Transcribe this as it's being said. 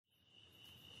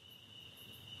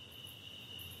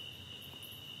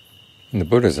In the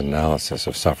Buddha's analysis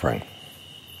of suffering,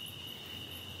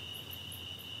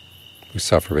 we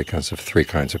suffer because of three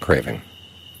kinds of craving.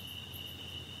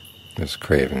 There's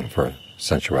craving for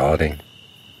sensuality,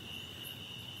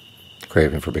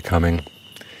 craving for becoming,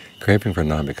 craving for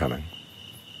non-becoming.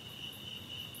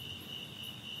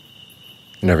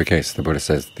 In every case, the Buddha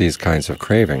says these kinds of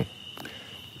craving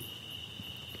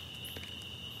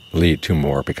lead to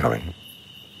more becoming.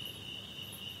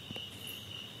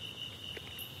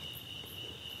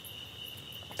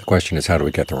 The question is, how do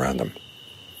we get around them?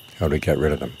 How do we get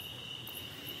rid of them?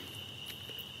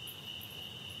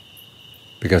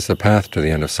 Because the path to the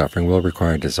end of suffering will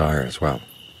require desire as well.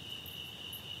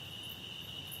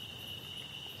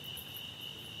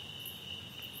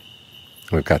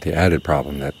 We've got the added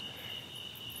problem that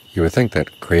you would think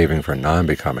that craving for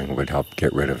non-becoming would help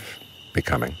get rid of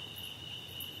becoming.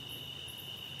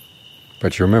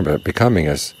 But you remember that becoming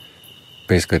is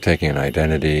basically taking an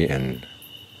identity in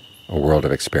a world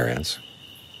of experience.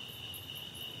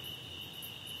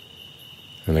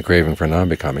 And the craving for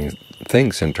non-becoming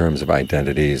thinks in terms of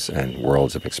identities and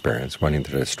worlds of experience, wanting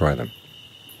to destroy them.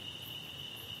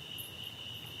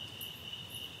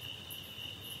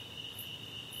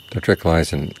 The trick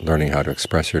lies in learning how to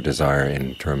express your desire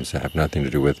in terms that have nothing to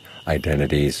do with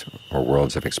identities or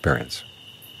worlds of experience.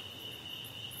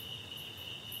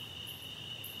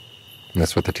 And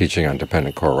that's what the teaching on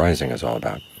dependent core rising is all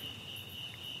about.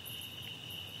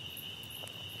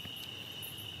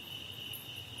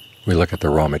 We look at the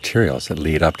raw materials that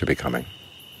lead up to becoming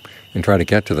and try to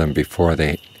get to them before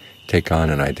they take on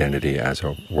an identity as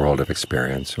a world of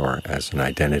experience or as an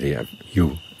identity of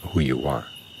you, who you are.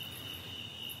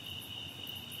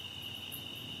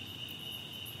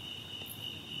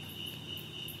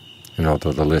 And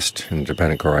although the list in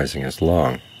dependent core rising is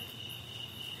long,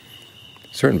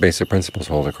 certain basic principles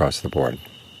hold across the board.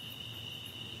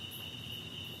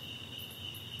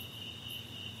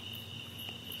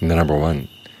 And the number one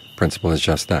principle is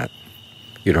just that.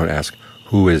 You don't ask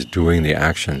who is doing the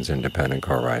actions in dependent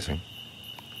core rising,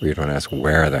 or you don't ask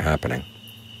where they're happening.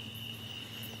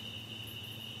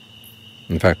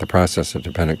 In fact, the process of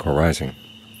dependent core rising,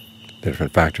 the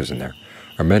different factors in there,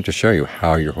 are meant to show you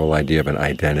how your whole idea of an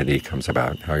identity comes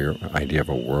about, how your idea of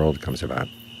a world comes about.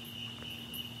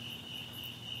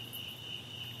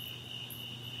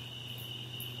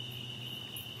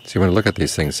 So you want to look at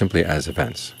these things simply as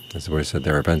events. As the Buddha said,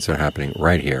 they're events that are happening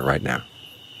right here, right now.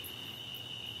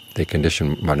 They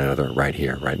condition one another right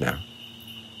here, right now.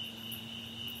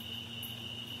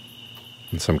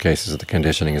 In some cases, the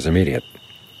conditioning is immediate.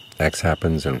 X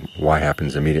happens and Y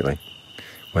happens immediately.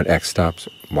 When X stops,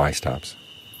 Y stops.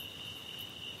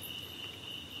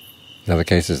 In other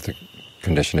cases, the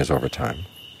condition is over time.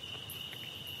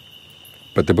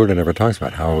 But the Buddha never talks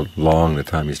about how long the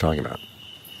time he's talking about.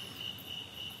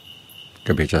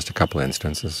 Could be just a couple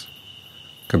instances.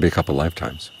 Could be a couple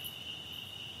lifetimes.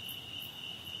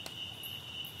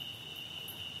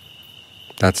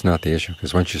 That's not the issue,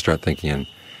 because once you start thinking in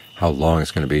how long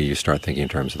it's going to be, you start thinking in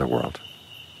terms of the world.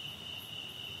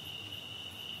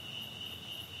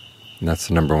 And that's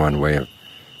the number one way of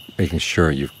making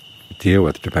sure you deal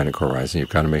with dependent core rising. You've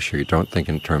got to make sure you don't think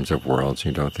in terms of worlds,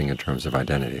 you don't think in terms of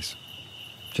identities.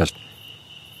 Just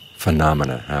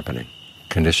phenomena happening,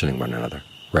 conditioning one another,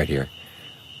 right here,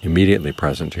 immediately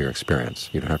present to your experience.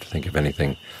 You don't have to think of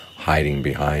anything hiding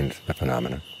behind the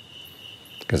phenomena,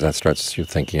 because that starts you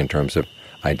thinking in terms of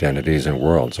identities and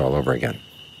worlds all over again.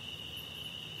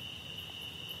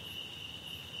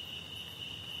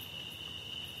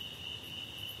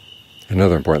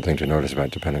 Another important thing to notice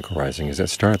about dependent core rising is it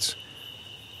starts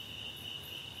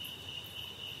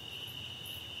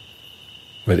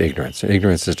with ignorance. And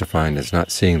ignorance is defined as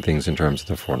not seeing things in terms of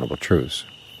the Four Noble Truths,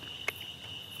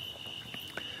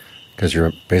 because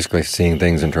you're basically seeing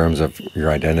things in terms of your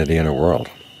identity in a world.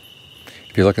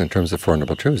 If you look in terms of Four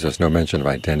Noble Truths, there's no mention of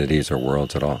identities or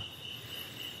worlds at all.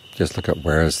 Just look at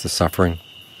where is the suffering,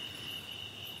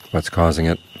 what's causing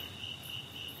it.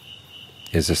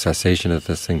 Is the cessation of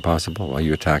this thing possible? Well,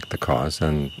 you attack the cause,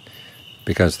 and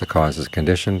because the cause is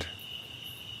conditioned,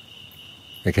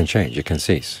 it can change, it can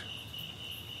cease.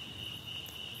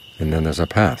 And then there's a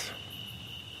path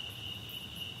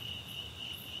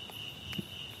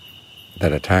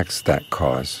that attacks that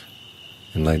cause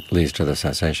and leads to the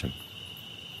cessation.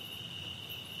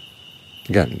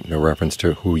 Again, no reference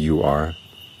to who you are,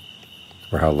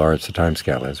 or how large the time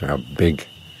scale is, or how big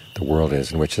the world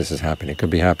is in which this is happening. It could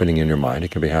be happening in your mind. It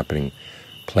could be happening,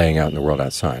 playing out in the world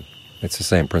outside. It's the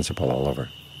same principle all over.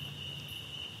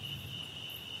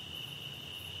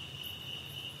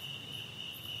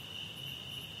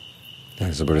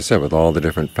 As the Buddha said, with all the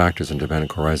different factors in dependent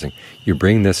co-arising, you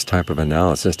bring this type of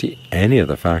analysis to any of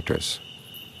the factors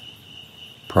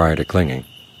prior to clinging.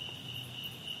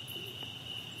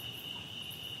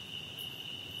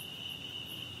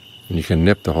 And you can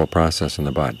nip the whole process in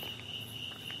the bud.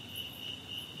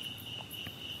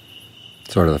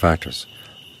 So what are the factors?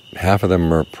 Half of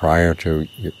them are prior to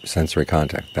sensory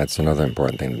contact. That's another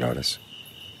important thing to notice.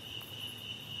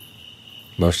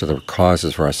 Most of the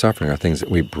causes for our suffering are things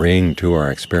that we bring to our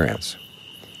experience.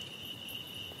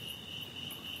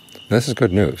 This is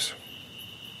good news.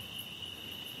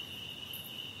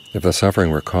 If the suffering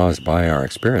were caused by our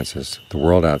experiences, the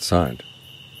world outside,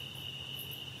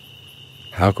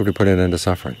 how could we put an end to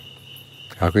suffering?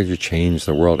 How could you change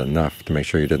the world enough to make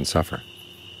sure you didn't suffer?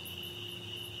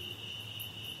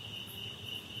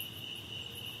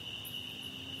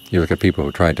 You look at people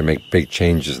who tried to make big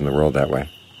changes in the world that way,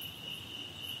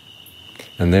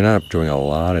 and they end up doing a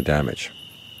lot of damage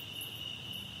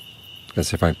because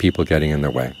they find people getting in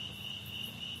their way.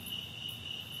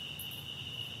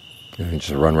 And they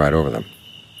just run right over them.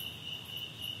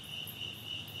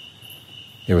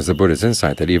 It was the Buddha's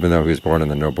insight that even though he was born in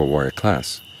the noble warrior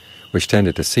class, which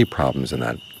tended to see problems in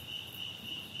that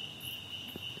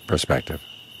perspective,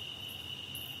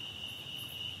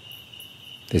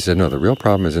 he said, no, the real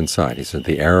problem is inside. He said,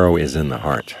 the arrow is in the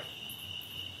heart.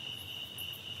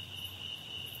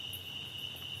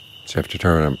 So you have to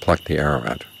turn and pluck the arrow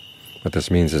out. What this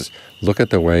means is look at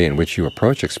the way in which you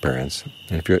approach experience,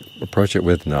 and if you approach it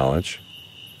with knowledge,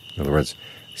 in other words,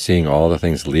 seeing all the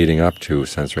things leading up to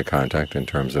sensory contact in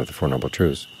terms of the Four Noble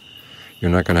Truths,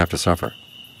 you're not going to have to suffer,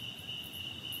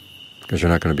 because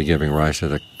you're not going to be giving rise to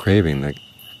the craving that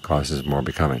causes more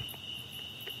becoming.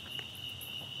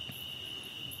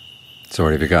 So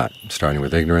what have you got? Starting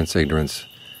with ignorance. Ignorance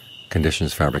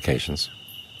conditions fabrications.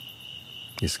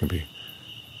 These can be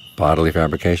bodily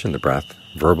fabrication, the breath,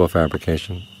 verbal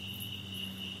fabrication,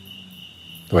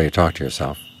 the way you talk to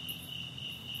yourself,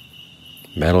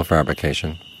 mental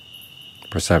fabrication,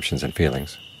 perceptions and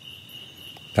feelings.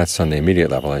 That's on the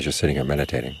immediate level as you're sitting here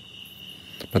meditating.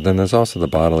 But then there's also the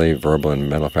bodily, verbal, and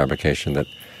mental fabrication that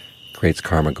creates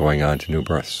karma going on to new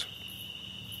births.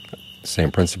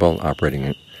 Same principle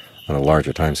operating on a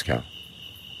larger time scale.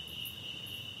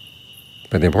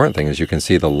 But the important thing is you can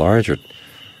see the larger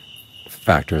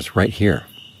factors right here.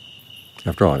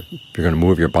 After all, if you're going to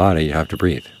move your body, you have to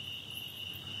breathe.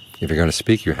 If you're going to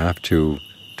speak, you have to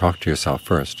talk to yourself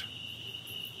first.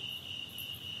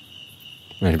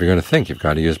 And if you're going to think, you've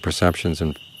got to use perceptions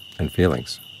and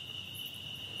feelings.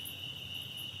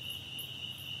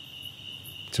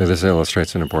 So this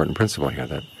illustrates an important principle here,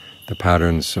 that the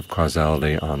patterns of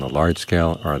causality on the large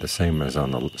scale are the same as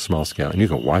on the small scale, and you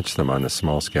can watch them on the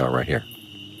small scale right here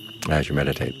as you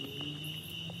meditate.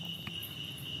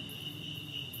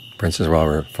 For instance, while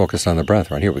we're focused on the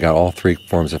breath right here, we got all three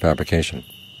forms of fabrication.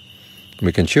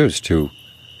 We can choose to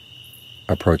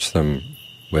approach them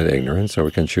with ignorance, or we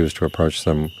can choose to approach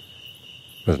them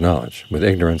with knowledge. With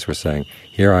ignorance, we're saying,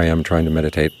 here I am trying to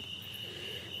meditate,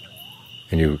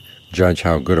 and you judge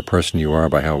how good a person you are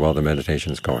by how well the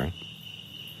meditation is going.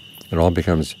 It all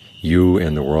becomes you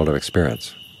in the world of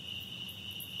experience.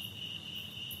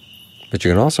 But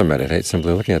you can also meditate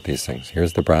simply looking at these things.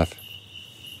 Here's the breath.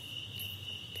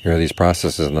 Here are these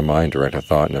processes in the mind, direct to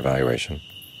thought and evaluation.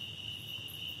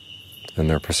 And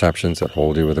there are perceptions that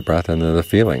hold you with the breath, and there are the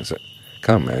feelings that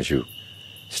come as you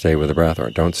stay with the breath or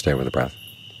don't stay with the breath.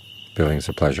 Feelings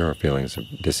of pleasure or feelings of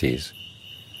dis-ease.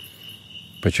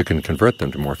 But you can convert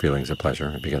them to more feelings of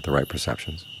pleasure if you get the right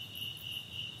perceptions.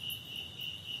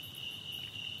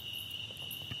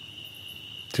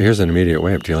 So here's an immediate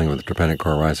way of dealing with dependent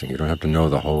co-arising. You don't have to know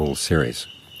the whole series.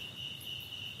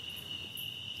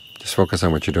 Just focus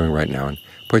on what you're doing right now and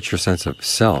put your sense of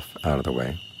self out of the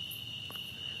way.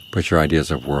 Put your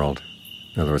ideas of world,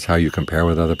 in other words, how you compare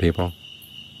with other people,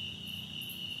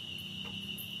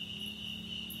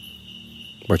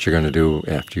 what you're going to do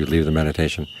after you leave the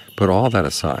meditation, put all that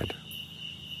aside.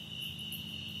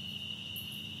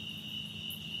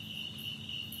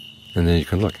 And then you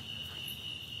can look.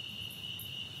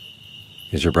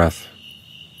 Is your breath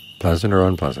pleasant or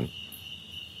unpleasant?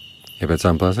 If it's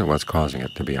unpleasant, what's causing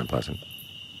it to be unpleasant?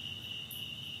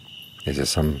 Is it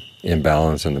some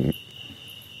imbalance in the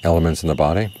elements in the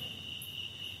body?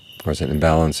 Or is it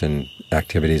imbalance in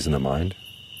activities in the mind?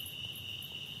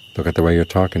 Look at the way you're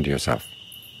talking to yourself.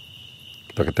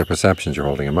 Look at the perceptions you're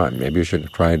holding in mind. Maybe you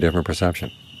should try a different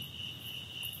perception.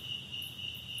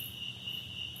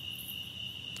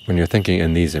 When you're thinking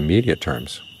in these immediate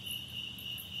terms,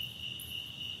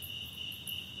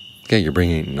 Okay, you're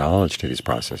bringing knowledge to these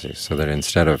processes so that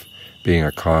instead of being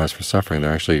a cause for suffering,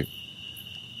 they're actually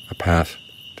a path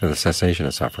to the cessation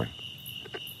of suffering.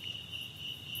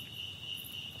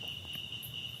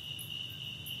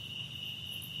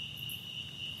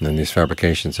 And then these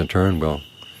fabrications in turn will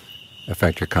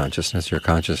affect your consciousness. Your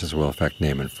consciousness will affect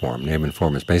name and form. Name and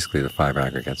form is basically the five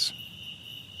aggregates.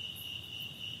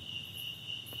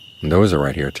 And those are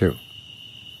right here too.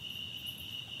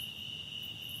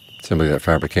 Simply that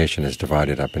fabrication is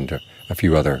divided up into a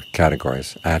few other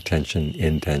categories: attention,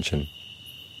 intention,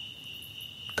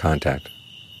 contact.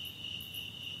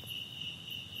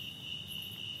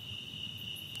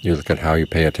 You look at how you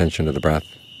pay attention to the breath.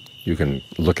 You can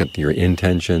look at your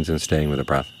intentions in staying with the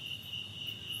breath.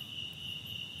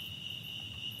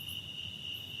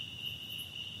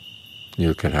 You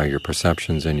look at how your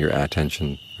perceptions and your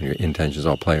attention and your intentions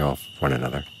all play off one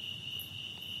another.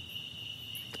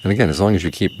 And again, as long as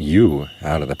you keep you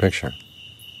out of the picture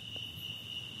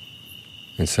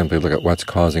and simply look at what's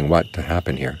causing what to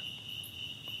happen here,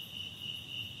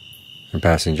 and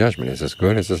passing judgment, is this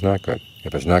good, is this not good?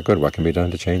 If it's not good, what can be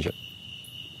done to change it?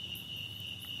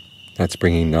 That's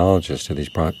bringing knowledge to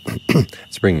these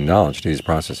it's bringing knowledge to these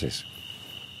processes.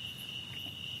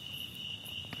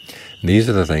 These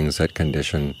are the things that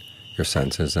condition your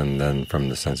senses, and then from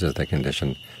the senses they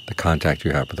condition the contact you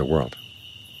have with the world.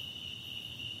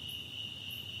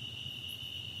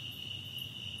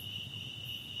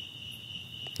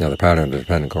 Now the pattern of the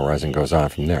dependent co-arising goes on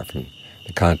from there. From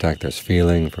the contact there's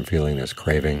feeling, from feeling there's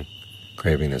craving,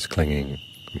 craving there's clinging,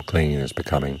 from clinging there's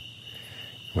becoming.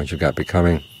 Once you've got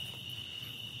becoming,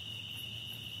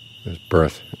 there's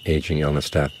birth, aging, illness,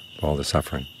 death, all the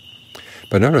suffering.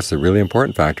 But notice the really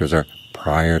important factors are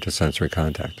prior to sensory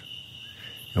contact.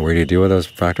 And where do you deal with those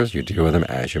factors? You deal with them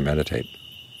as you meditate.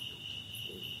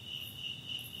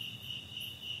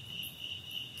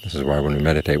 This is why when we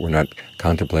meditate, we're not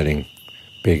contemplating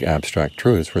big abstract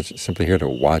truths. We're simply here to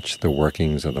watch the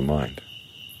workings of the mind,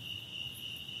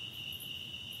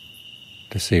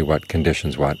 to see what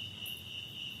conditions what,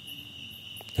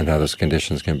 and how those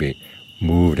conditions can be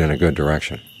moved in a good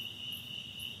direction.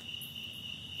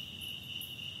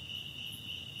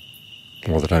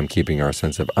 All the time keeping our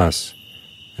sense of us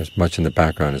as much in the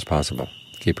background as possible,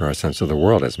 keeping our sense of the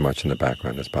world as much in the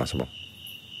background as possible.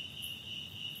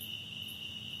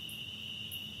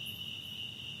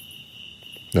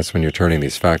 That's when you're turning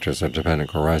these factors of dependent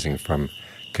co-arising from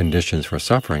conditions for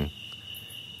suffering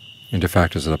into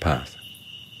factors of the path.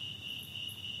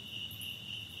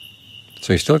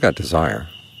 So you still got desire.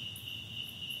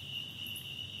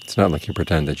 It's not like you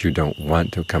pretend that you don't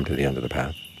want to come to the end of the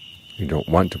path. You don't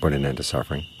want to put an end to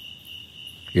suffering.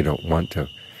 You don't want to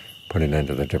put an end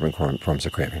to the different forms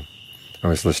of craving. I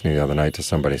was listening the other night to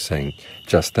somebody saying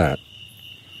just that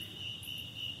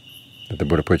the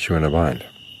Buddha puts you in a bind.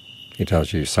 He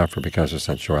tells you suffer because of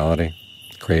sensuality,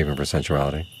 craving for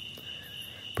sensuality.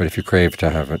 But if you crave to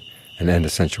have an end to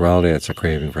sensuality, it's a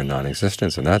craving for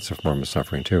non-existence, and that's a form of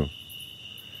suffering too.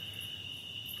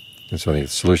 And so the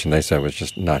solution, they said, was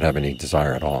just not have any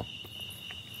desire at all.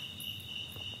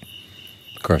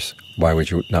 Of course, why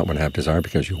would you not want to have desire?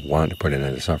 Because you want to put an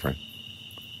end to suffering.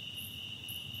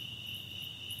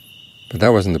 But that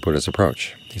wasn't the Buddha's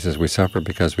approach. He says we suffer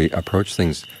because we approach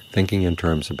things thinking in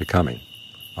terms of becoming,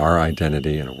 our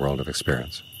identity in a world of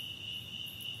experience.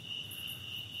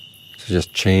 So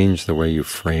just change the way you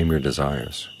frame your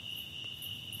desires.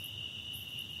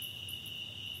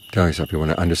 Tell yourself you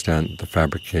want to understand the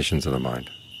fabrications of the mind,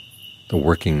 the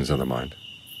workings of the mind,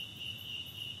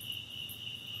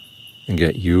 and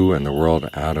get you and the world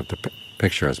out of the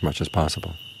picture as much as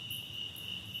possible.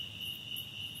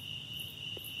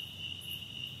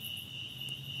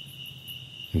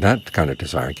 And that kind of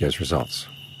desire gives results.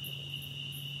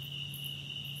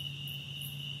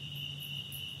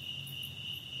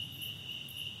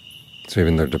 So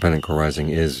even though dependent co-arising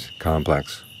is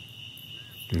complex,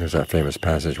 and there's that famous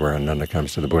passage where Ananda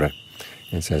comes to the Buddha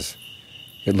and says,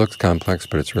 it looks complex,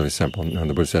 but it's really simple. And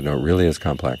the Buddha said, no, it really is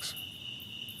complex.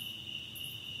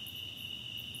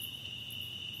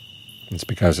 It's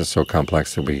because it's so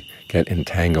complex that we get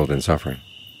entangled in suffering.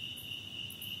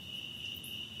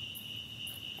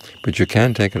 But you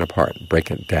can take it apart,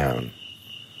 break it down,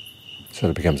 so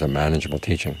that it becomes a manageable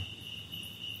teaching.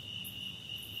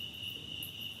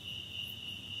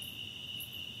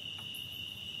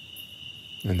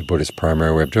 And the Buddha's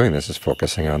primary way of doing this is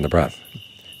focusing on the breath,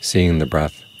 seeing the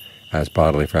breath as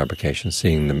bodily fabrication,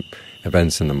 seeing the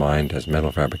events in the mind as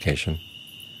mental fabrication,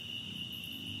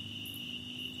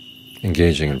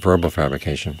 engaging in verbal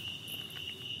fabrication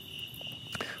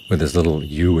with as little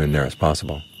you in there as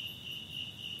possible.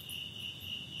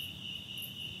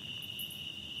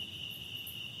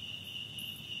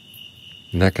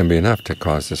 And that can be enough to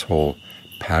cause this whole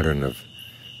pattern of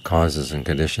causes and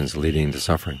conditions leading to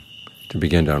suffering to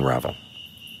begin to unravel.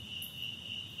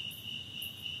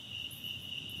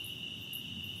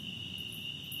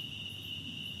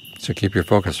 So keep your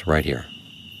focus right here.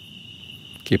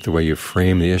 Keep the way you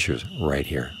frame the issues right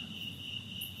here.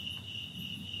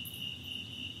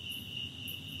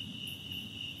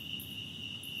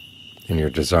 And your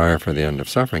desire for the end of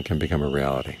suffering can become a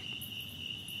reality.